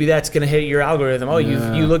 maybe that's gonna hit your algorithm. Oh, you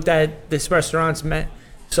looked at this restaurant's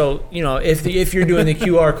So, if you're doing the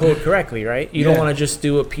QR code correctly, right? You don't Yeah. want to just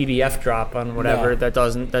do a PDF drop on whatever No.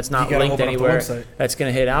 that's not You gotta linked open up the anywhere. website. That's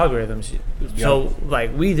going to hit algorithms. So,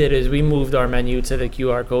 like we did is we moved our menu to the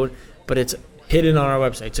QR code, but it's hidden on our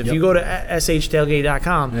website. So if you go to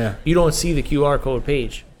shtailgate.com, Yeah. you don't see the QR code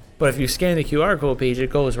page. But if you scan the QR code page, it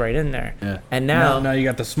goes right in there. Yeah. And now you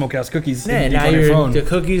got the smokehouse cookies yeah, deep now on your phone. the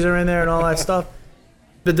cookies are in there and all that stuff.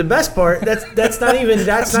 But the best part, that's not even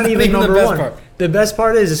not even the number best one. part. The best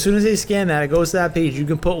part is as soon as they scan that, it goes to that page. You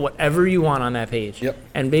can put whatever you want on that page. Yep.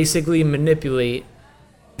 And basically manipulate.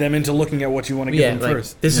 Them into looking at what you want to give them Like,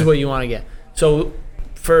 first. this is what you want to get. So,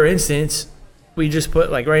 for instance, we just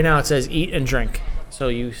put like right now it says eat and drink. So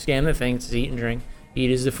you scan the thing, it says eat and drink. Eat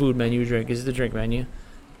is the food menu, drink is the drink menu.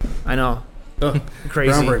 I know.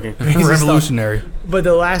 Crazy. Groundbreaking. Crazy stuff. Revolutionary. But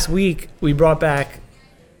the last week we brought back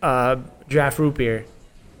draft root beer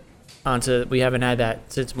we haven't had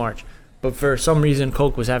that since March. But for some reason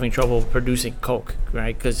Coke was having trouble producing Coke,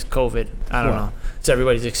 right? Because COVID. I don't know. It's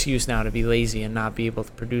everybody's excuse now to be lazy and not be able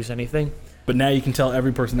to produce anything. But now you can tell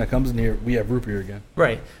every person that comes in here, we have root beer again.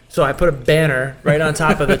 Right. So I put a banner right on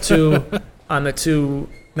top of the two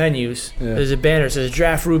menus. Yeah. There's a banner that says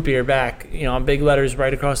draft root beer back, in big letters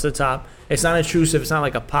right across the top. It's not intrusive. It's not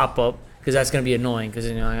like a pop-up because that's going to be annoying because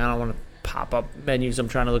I don't want to pop up menus. I'm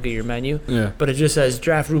trying to look at your menu. Yeah. But it just says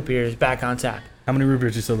draft root beer is back on tap. How many root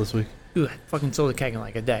beers you sold this week? Dude, I fucking sold a keg in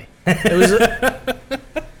like a day. It was.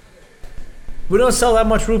 We don't sell that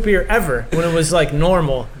much root beer ever when it was like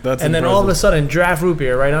normal. That's and then all of a impressive. sudden, draft root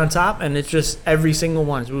beer right on top, and it's just every single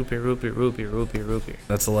one is root beer, root beer, root beer, root beer, root beer.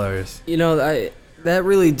 That's hilarious. That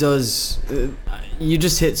really does. You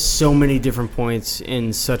just hit so many different points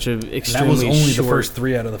in such a And that extremely was only short. the first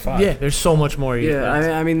 3 out of the 5. Yeah, there's so much more. Yeah,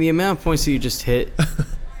 I mean the amount of points that you just hit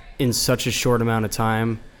in such a short amount of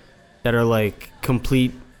time that are like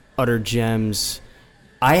complete utter gems.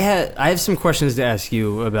 I have some questions to ask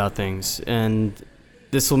you about things, and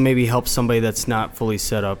this will maybe help somebody that's not fully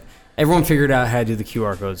set up. Everyone figured out how to do the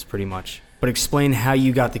QR codes pretty much, but explain how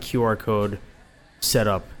you got the QR code set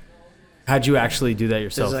up. How'd you actually do that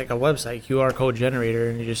yourself? There's like a website, QR code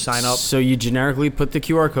generator, and you just sign up. So you generically put the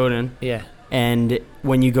QR code in, Yeah. and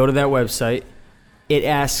when you go to that website, it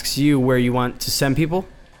asks you where you want to send people.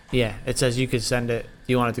 Yeah, it says you could send it.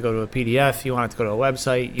 You want it to go to a PDF. You want it to go to a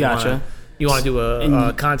website. Gotcha. You want to do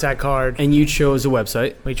a contact card. And you chose a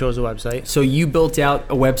website. We chose a website. So you built out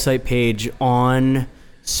a website page on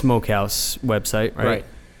Smokehouse website, right? Right.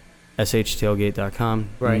 shtailgate.com.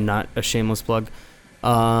 Right. Not a shameless plug.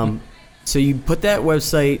 So you put that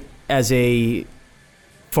website as a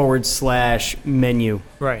 / menu.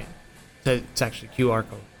 Right. It's actually QR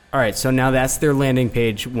code. All right, so now that's their landing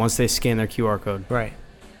page once they scan their QR code. Right.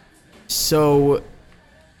 So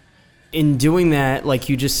in doing that, like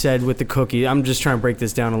you just said with the cookie, I'm just trying to break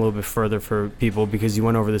this down a little bit further for people because you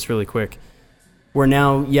went over this really quick. Where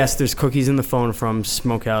now, yes, there's cookies in the phone from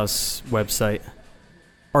Smokehouse website.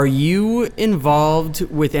 Are you involved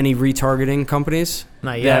with any retargeting companies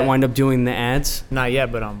Not yet. that wind up doing the ads? Not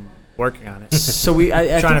yet, but I'm working on it. So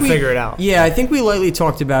I Trying think to figure it out. Yeah, I think we lightly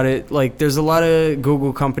talked about it. Like, there's a lot of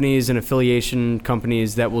Google companies and affiliation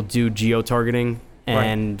companies that will do geo-targeting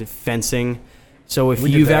and fencing. So if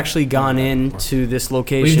We did you've that. actually gone into this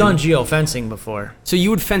location, We've done geofencing before. so you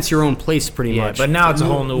would fence your own place pretty Yeah, much. but now it's a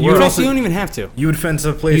whole new you, world. you don't even have to. You would fence a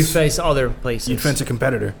You place. face other places. You'd fence a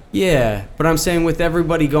competitor. Yeah, but I'm saying with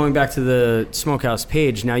everybody going back to the Smokehouse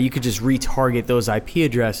page, now you could just retarget those IP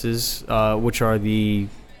addresses, which are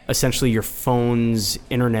essentially your phone's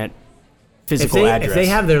internet physical address. If they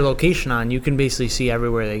have their location on, you can basically see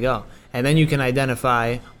everywhere they go. And then you can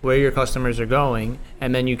identify where your customers are going,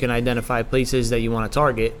 and then you can identify places that you want to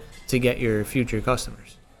target to get your future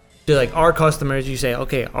customers. So like our customers, you say,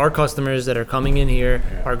 okay, our customers that are coming in here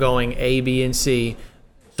are going A, B, and C.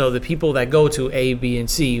 So the people that go to A, B, and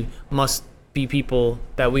C must be people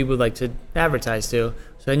that we would like to advertise to.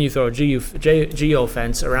 So then you throw a geo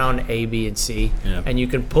fence around A, B, and C, and you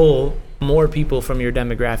can pull more people from your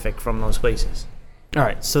demographic from those places. All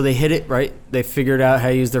right, so they hit it, right? They figured out how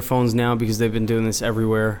to use their phones now because they've been doing this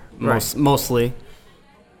everywhere, mostly.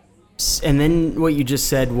 And then what you just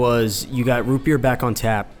said was you got root beer back on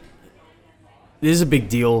tap. This is a big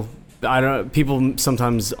deal. People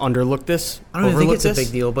sometimes underlook this. I don't even think it's a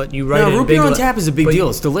big deal, but you write it in root beer on tap is a big deal.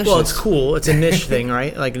 It's delicious. Well, it's cool. It's a niche thing,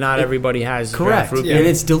 right? Like not everybody has draft root beer. And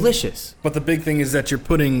it's delicious. But the big thing is that you're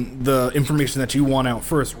putting the information that you want out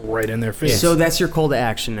first right in their face. So that's your call to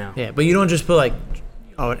action now. Yeah, but you don't just put like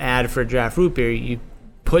an ad for draft root beer. You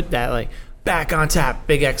put that like back on tap,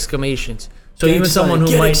 big exclamations. So Get even excited. someone who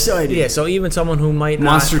Get might excited. Yeah, so even someone who might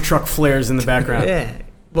Monster not, truck flares in the background. Yeah.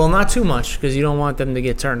 Well, not too much because you don't want them to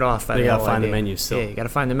get turned off. They gotta find the menu still. Yeah, you gotta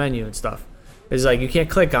find the menu and stuff. It's like you can't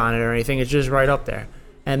click on it or anything. It's just right up there.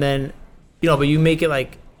 And then, but you make it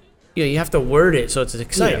like, you have to word it so it's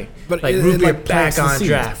exciting. Yeah, but like it root beer like back plants the on seed.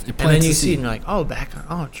 draft, It and then plants you the see seed. it and you're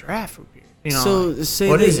like, draft root beer. So say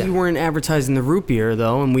what that is you weren't advertising the root beer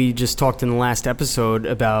though, and we just talked in the last episode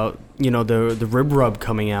about the rib rub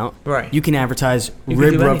coming out. Right. You can advertise You can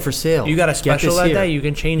rib do rub anything. for sale. You got a Get special this like here. that, you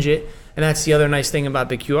can change it. And that's the other nice thing about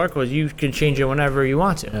the QR code. You can change it whenever you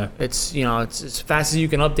want to. Yeah. It's it's as fast as you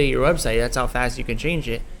can update your website. That's how fast you can change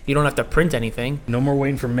it. You don't have to print anything. No more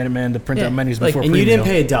waiting for Minuteman to print Yeah. out menus Like, before And you didn't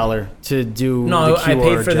pre-mail. pay $1 to do No, the QR I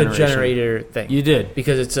paid for the generation. generator thing. You did.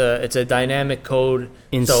 because it's a dynamic code.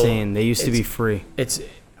 Insane. So They used to be it's- free. It's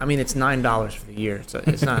 $9 for the year. So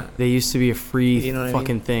it's not. They used to be a free You know what I mean?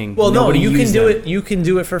 fucking thing. Well, Nobody no, you can used do them. it. You can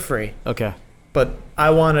do it for free. Okay. But I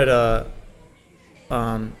wanted a.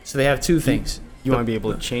 So they have two things. You want to be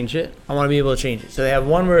able to change it? I want to be able to change it. So they have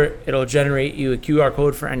one where it'll generate you a QR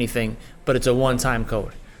code for anything, but it's a one-time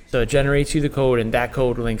code. So it generates you the code, and that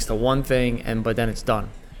code links to one thing, but then it's done.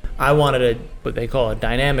 I wanted what they call a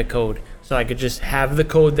dynamic code, so I could just have the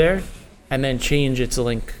code there, and then change its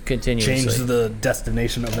link continuously. Change the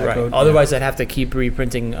destination of that Right. code. Otherwise, I'd have to keep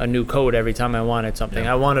reprinting a new code every time I wanted something.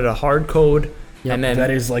 I wanted a hard code, and then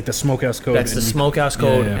that is like the smokehouse code. that's the and you- smokehouse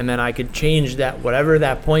code, yeah. and then I could change that, whatever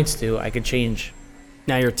that points to, I could change.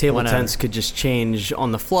 Now your table Whenever. tents could just change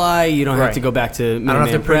on the fly. You don't have Right. to go back to I don't have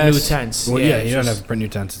to Minuteman print new Press. tents. Well, yeah, it's you don't just- have to print new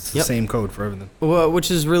tents. It's the Yep. same code for everything. Well, which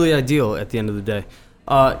is really ideal at the end of the day.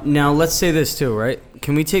 Now let's say this too, right?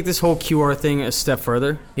 Can we take this whole QR thing a step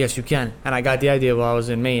further? Yes, you can. And I got the idea while I was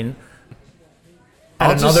in Maine. I'll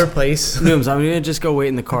At just- another place. Nooms, I'm gonna just go wait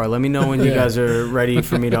in the car. Let me know when you guys are ready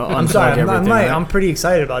for me to unplug I'm sorry. everything. right? I'm pretty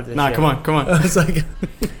excited about this. Nah, shit. come on. It's like,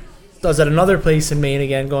 so I was at another place in Maine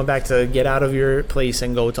again, going back to get out of your place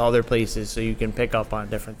and go to other places so you can pick up on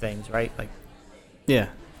different things, right? Like Yeah,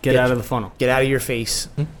 get out of the funnel. get out of your face,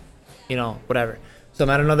 whatever. So I'm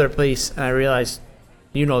at another place and I realized,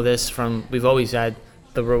 this from, we've always had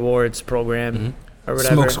the rewards program or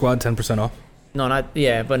whatever. Smoke Squad, 10% off. No, not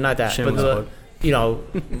but not that. Shameless But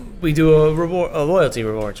we do a loyalty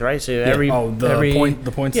rewards, right? So every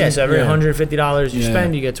the points. yeah, thing? so every Yeah. $150 you Yeah.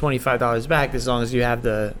 spend, you get $25 back as long as you have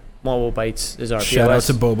the Mobile Bites is our Shout out POS.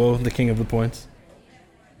 to Bobo, the king of the points.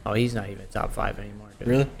 Oh, he's not even top 5 anymore. dude.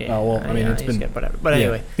 Really? Yeah, Oh, well, I mean, it's he's been- get whatever. But Yeah.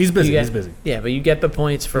 anyway, He's busy. you get- He's busy. Yeah, but you get the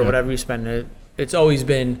points for Yeah. whatever you spend. It's always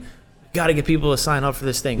been, got to get people to sign up for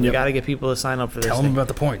this thing. We Yep. got to get people to sign up for this Tell thing. them about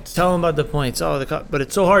the points. Tell them about the points. But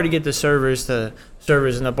it's so hard to get the servers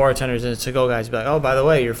and the bartenders and the to-go guys to be like, oh, by the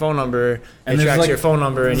way, your phone number, And it there's tracks like- your phone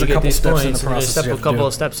number, and there's you a get couple these steps in the points. And there's process you a have to couple do.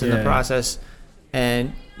 of steps in Yeah. the process,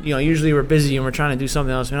 and usually we're busy and we're trying to do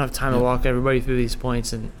something else. We don't have time to walk everybody through these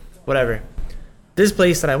points and whatever. This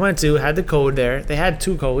place that I went to had the code there. They had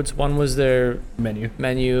 2 codes. One was their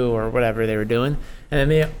menu or whatever they were doing, and then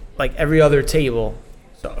they like every other table.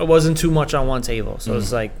 So it wasn't too much on one table. So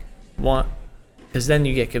it's like one, because then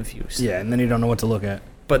you get confused. Yeah, and then you don't know what to look at.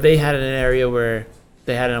 But they had it in an area where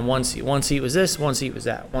they had it on one seat. One seat was this, one seat was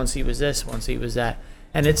that. One seat was this, one seat was that.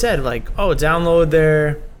 And it said like, oh, download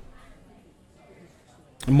their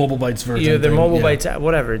Mobile Bites version. their thing, Mobile yeah. Bites app,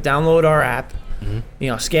 whatever. Download our app.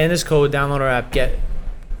 Scan this code, download our app, get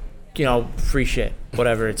free shit,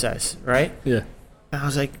 whatever it says, right? Yeah. And I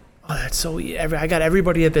was like, oh, that's so easy. I got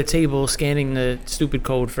everybody at the table scanning the stupid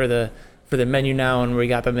code for the menu now, and we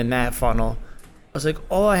got them in that funnel. I was like,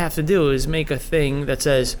 all I have to do is make a thing that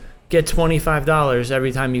says get $25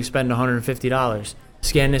 every time you spend $150.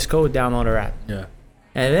 Scan this code, download our app, Yeah.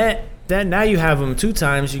 and then now you have them 2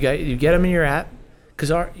 times. You get them in your app,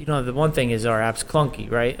 because the one thing is our app's clunky,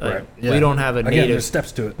 right? Like, Yeah. We don't have a Again, native. there's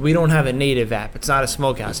steps to it. We don't have a native app. It's not a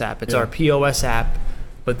Smokehouse app. It's our POS app,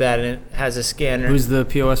 but that it has a scanner. Who's the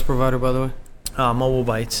POS provider, by the way? Mobile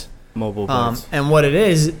Bytes. Mobile Bytes. And what it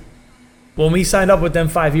is, when we signed up with them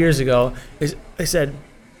 5 years ago, is they said,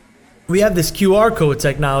 we have this QR code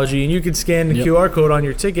technology, and you can scan the QR code on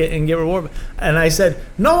your ticket and get reward. And I said,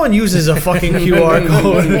 no one uses a fucking QR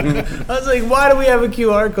code. I was like, why do we have a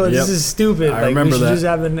QR code? This is stupid. I Like, remember we should that. just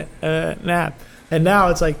have an app. And now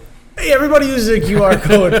it's like, hey, everybody uses a QR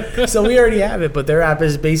code. So we already have it, but their app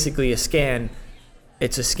is basically a scan.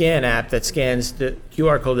 It's a scan app that scans the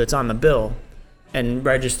QR code that's on the bill and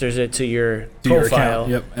registers it to your To your profile. account,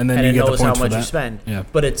 yep. And then you it get the knows how points for much you that. spend. Yeah.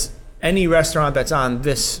 But it's any restaurant that's on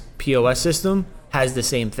this POS system has the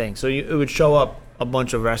same thing. So it would show up a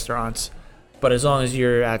bunch of restaurants, but as long as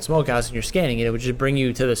you're at Smokehouse and you're scanning it, it would just bring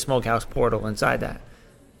you to the Smokehouse portal inside that.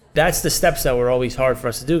 That's the steps that were always hard for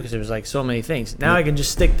us to do because there was like so many things. Now I can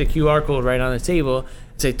just stick the QR code right on the table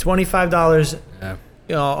and say $25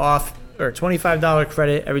 off or $25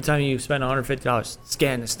 credit every time you spend $150.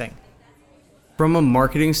 Scan this thing. From a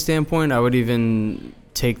marketing standpoint, I would even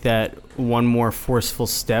take that one more forceful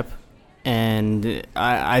step. And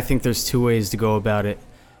I think there's two ways to go about it.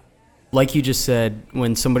 Like you just said,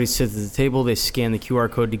 when somebody sits at the table, they scan the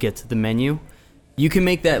QR code to get to the menu. You can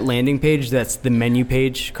make that landing page, that's the menu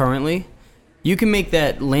page currently. You can make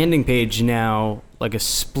that landing page now like a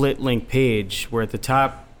split link page where at the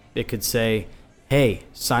top it could say, hey,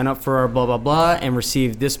 sign up for our blah, blah, blah, and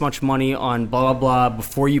receive this much money on blah, blah, blah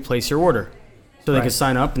before you place your order. So they could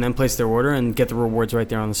sign up and then place their order and get the rewards right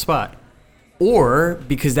there on the spot. Or,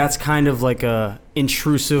 because that's kind of like a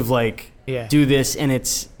intrusive, like, do this, and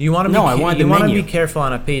it's... You want to I want the you want to menu. be careful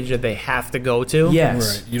on a page that they have to go to.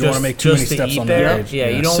 Yes. Right. You don't want to make too many steps on that page. Yeah,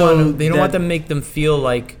 you don't So want to, they don't want that- to make them feel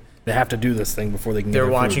like They have to do this thing before they can they're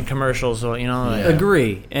get their watching food. commercials or, like,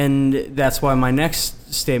 Agree. And that's why my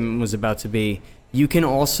next statement was about to be, you can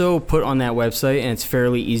also put on that website, and it's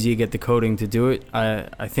fairly easy to get the coding to do it.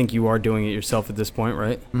 I think you are doing it yourself at this point,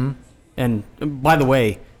 right? Mm-hmm. And by the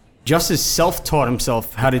way, Justice self-taught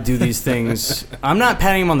himself how to do these things. I'm not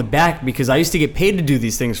patting him on the back because I used to get paid to do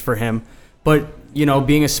these things for him. But,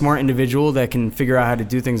 being a smart individual that can figure out how to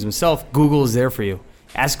do things himself, Google is there for you.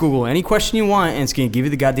 Ask Google any question you want, and it's going to give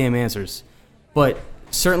you the goddamn answers. But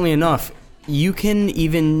certainly enough, you can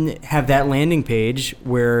even have that landing page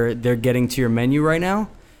where they're getting to your menu right now.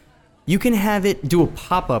 You can have it do a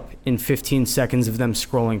pop-up in 15 seconds of them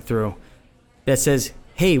scrolling through that says,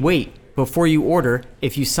 hey, wait. Before you order,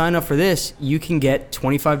 if you sign up for this, you can get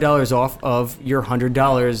 $25 off of your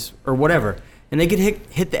 $100 or whatever. And they could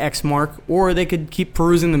hit the X mark, or they could keep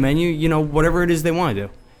perusing the menu, whatever it is they want to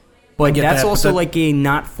do. But get that's that, but also that- like a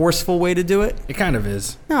not forceful way to do it. It kind of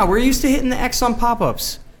is. No, we're used to hitting the X on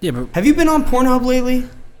pop-ups. Yeah, but Have you been on Pornhub lately?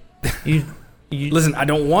 you listen, I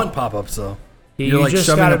don't want pop-ups, though. you You're like just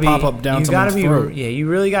shoving gotta a pop-up down you gotta someone's be, throat. Yeah, you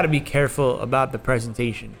really got to be careful about the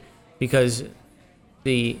presentation because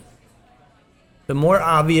the more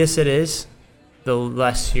obvious it is, the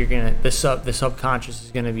less you're gonna the subconscious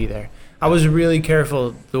is gonna be there. I was really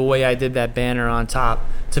careful the way I did that banner on top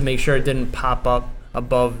to make sure it didn't pop up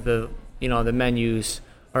above the the menus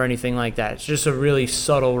or anything like that. It's just a really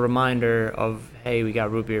subtle reminder of, hey, we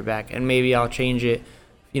got root beer back, and maybe I'll change it.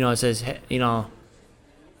 It says,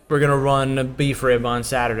 we're gonna run a beef rib on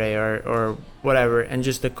Saturday or whatever, and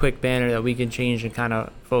just a quick banner that we can change and kind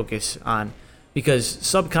of focus on, because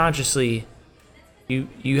subconsciously.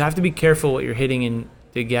 You have to be careful what you're hitting in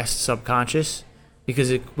the guest's subconscious, because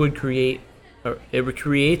it creates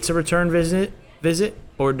a return visit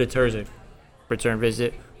or deters a return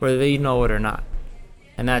visit, whether they know it or not.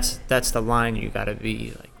 And that's the line you got to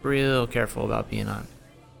be like real careful about being on.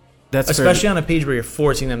 That's Especially on a page where you're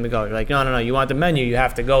forcing them to go. You're like, no, you want the menu, you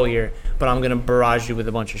have to go here, but I'm gonna barrage you with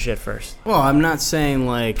a bunch of shit first. Well, I'm not saying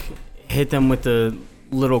like hit them with the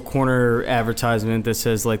little corner advertisement that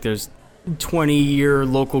says like there's 20-year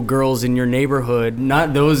local girls in your neighborhood.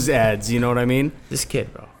 Not those ads, you know what I mean? This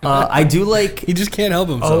kid, bro, I do like. He just can't help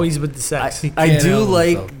himself. always with the sex. I can't do help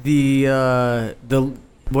like himself. the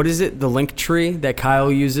what is it? The link tree that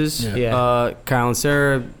Kyle uses. Yeah. Kyle and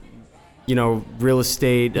Sarah, real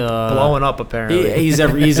estate. Blowing up apparently. He's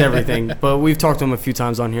everything. But we've talked to him a few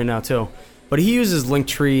times on here now too. But he uses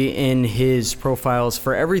Linktree in his profiles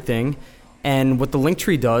for everything. And what the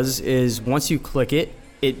Linktree does is once you click it,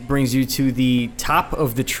 it brings you to the top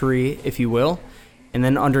of the tree, if you will. And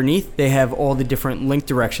then underneath, they have all the different link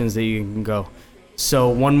directions that you can go. So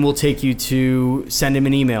one will take you to send him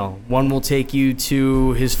an email. One will take you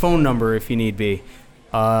to his phone number if you need be.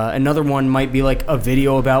 Another one might be like a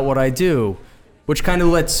video about what I do, which kind of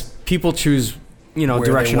lets people choose,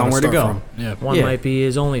 direction on where to go. Yeah. One Yeah. might be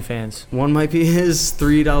his OnlyFans. One might be his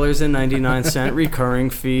 $3.99 recurring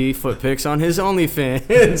fee foot pics on his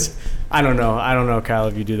OnlyFans. I don't know, Kyle,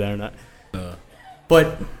 if you do that or not.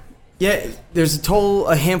 But yeah, there's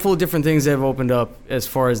a handful of different things that have opened up as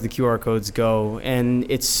far as the QR codes go, and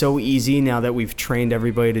it's so easy now that we've trained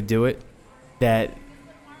everybody to do it that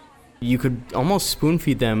you could almost spoon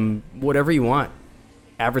feed them whatever you want,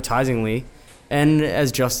 advertisingly. And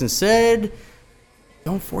as Justin said,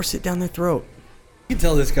 don't force it down their throat. You can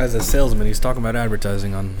tell this guy's a salesman. He's talking about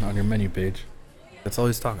advertising on your menu page. That's all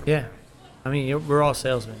he's talking about. Yeah. I mean, we're all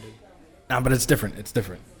salesmen, dude. Nah, but it's different. It's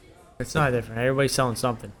different. It's not different. Everybody's selling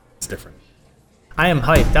something. It's different. I am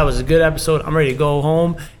hyped. That was a good episode. I'm ready to go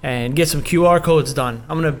home and get some QR codes done.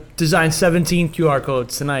 I'm going to design 17 QR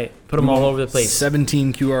codes tonight. Put them all over the place.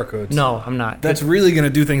 17 QR codes. No, I'm not. That's really going to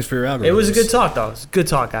do things for your algorithm. It was a good talk, though. It was a good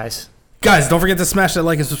talk, guys. Guys, don't forget to smash that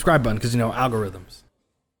like and subscribe button because, algorithms.